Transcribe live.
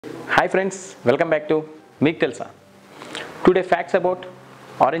Hi friends, welcome back to Meeku Telusa. Today facts about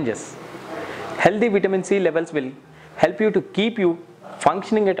oranges. Healthy vitamin C levels will help you to keep you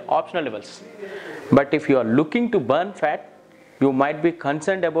functioning at optimal levels. But if you are looking to burn fat, you might be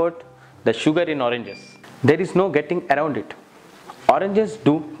concerned about the sugar in oranges. There is no getting around it. Oranges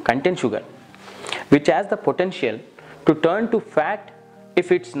do contain sugar, which has the potential to turn to fat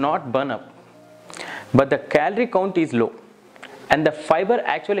if it's not burned up. But the calorie count is low, and the fiber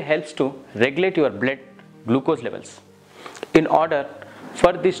actually helps to regulate your blood glucose levels. In order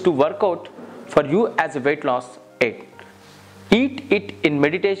for this to work out for you as a weight loss aid, eat it in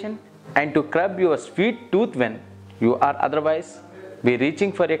meditation and to curb your sweet tooth when you are otherwise be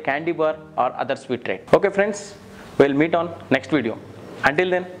reaching for a candy bar or other sweet treat. Okay friends, we'll meet on next video. Until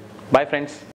then, bye friends.